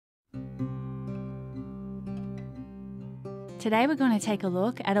Today we're going to take a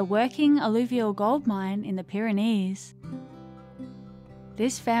look at a working alluvial gold mine in the Pyrenees.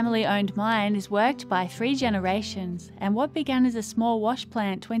 This family-owned mine is worked by 3 generations, and what began as a small wash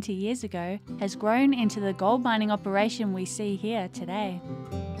plant 20 years ago has grown into the gold mining operation we see here today.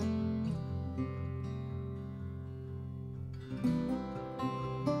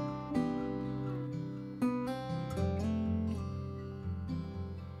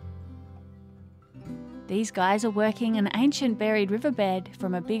 These guys are working an ancient buried riverbed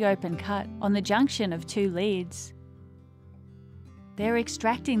from a big open cut on the junction of 2 leads. They're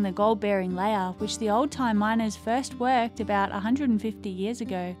extracting the gold-bearing layer, which the old-time miners first worked about 150 years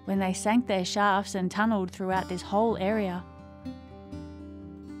ago when they sank their shafts and tunnelled throughout this whole area.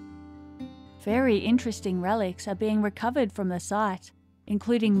 Very interesting relics are being recovered from the site,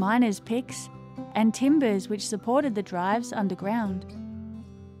 including miners' picks and timbers which supported the drives underground.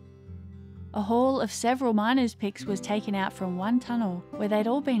 A haul of several miners' picks was taken out from one tunnel where they'd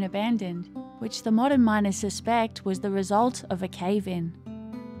all been abandoned, which the modern miners suspect was the result of a cave-in.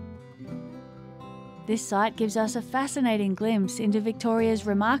 This site gives us a fascinating glimpse into Victoria's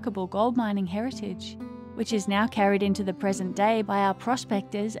remarkable gold mining heritage, which is now carried into the present day by our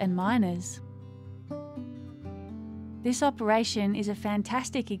prospectors and miners. This operation is a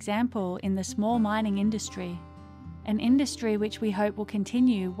fantastic example in the small mining industry, an industry which we hope will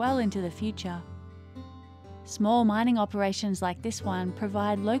continue well into the future. Small mining operations like this one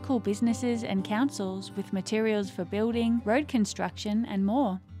provide local businesses and councils with materials for building, road construction and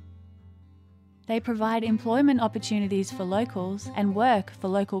more. They provide employment opportunities for locals and work for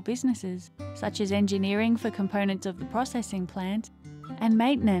local businesses, such as engineering for components of the processing plant and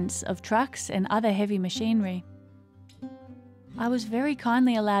maintenance of trucks and other heavy machinery. I was very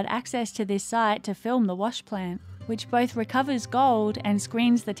kindly allowed access to this site to film the wash plant, which both recovers gold and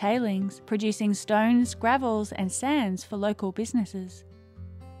screens the tailings, producing stones, gravels and sands for local businesses.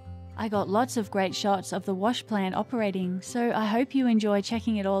 I got lots of great shots of the wash plant operating, so I hope you enjoy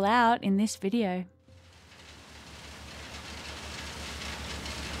checking it all out in this video.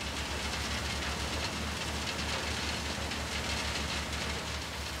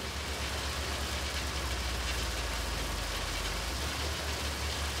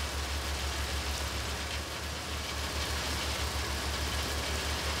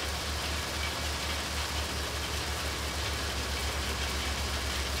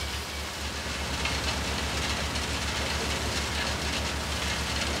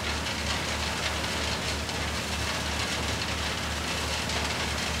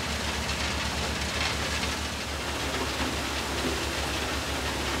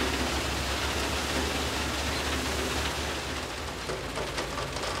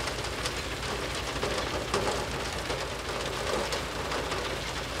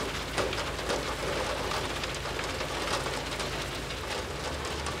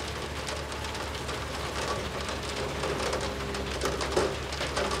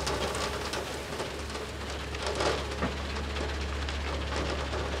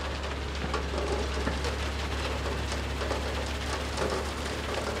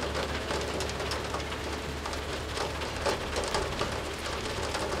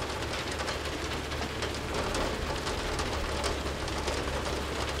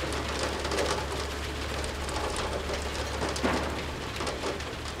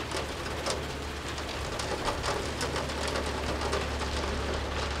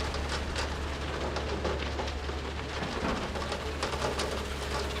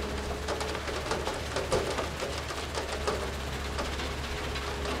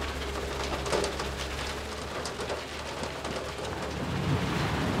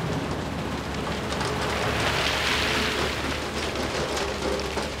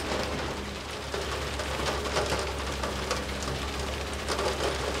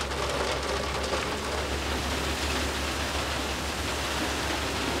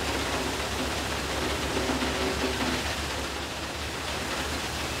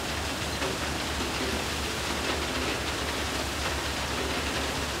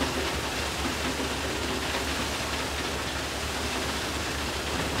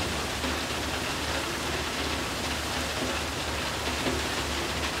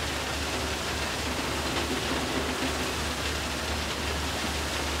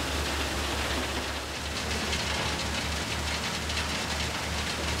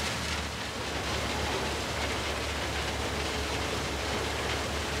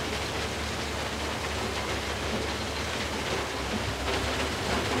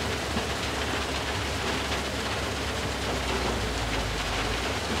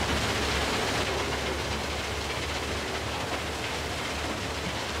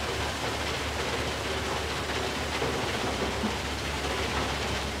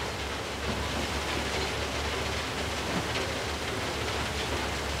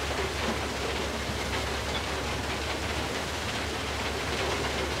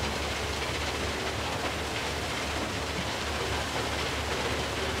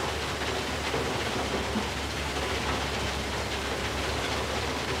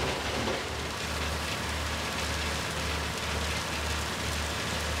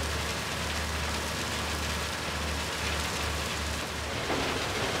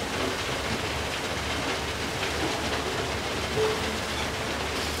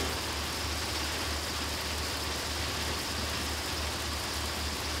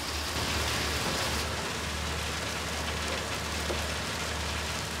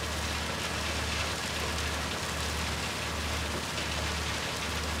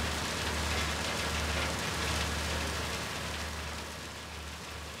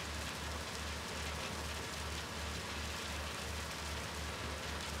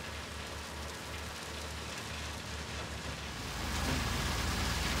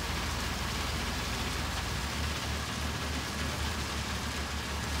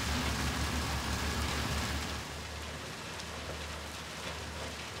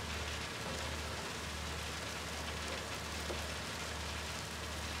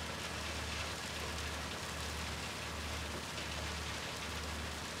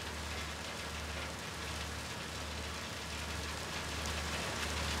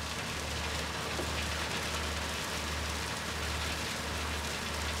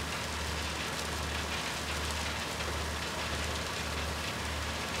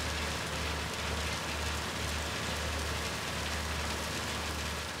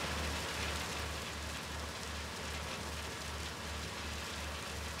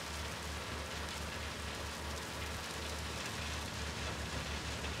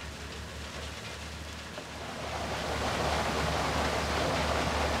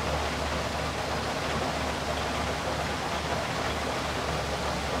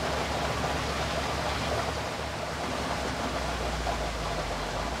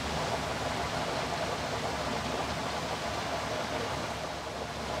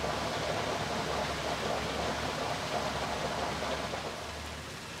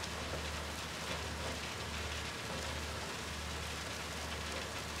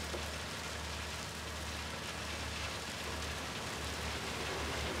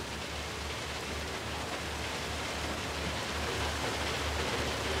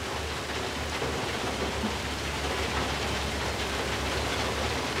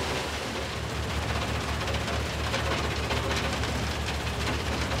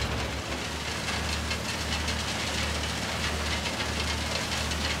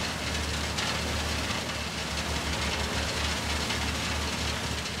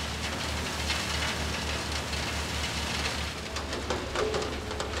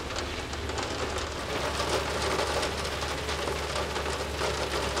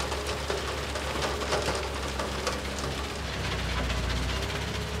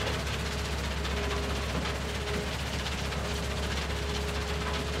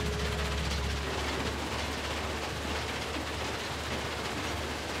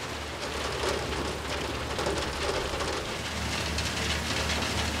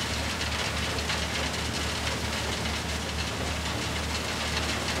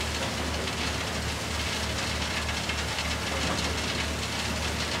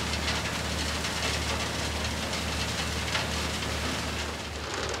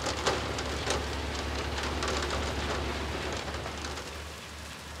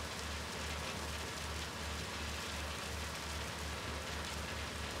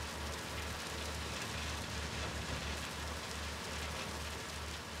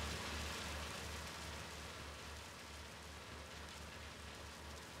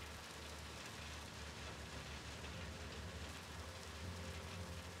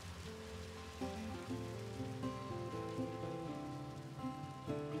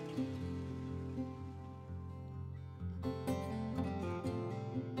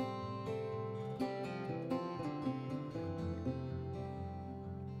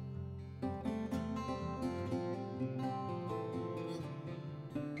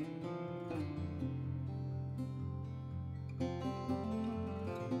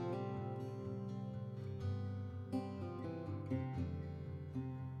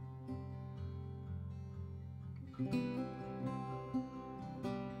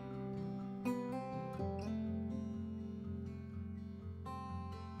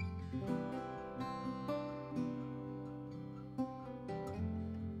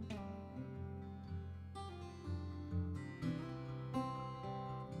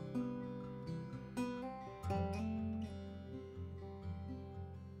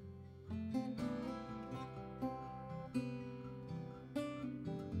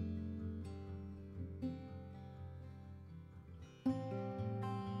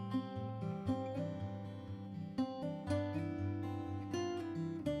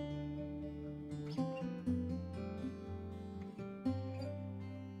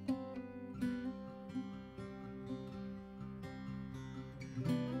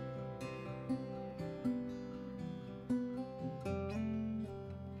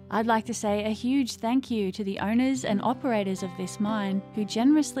 I'd like to say a huge thank you to the owners and operators of this mine who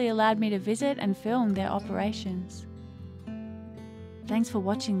generously allowed me to visit and film their operations. Thanks for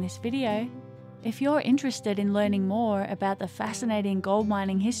watching this video. If you're interested in learning more about the fascinating gold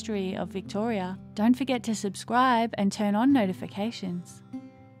mining history of Victoria, don't forget to subscribe and turn on notifications.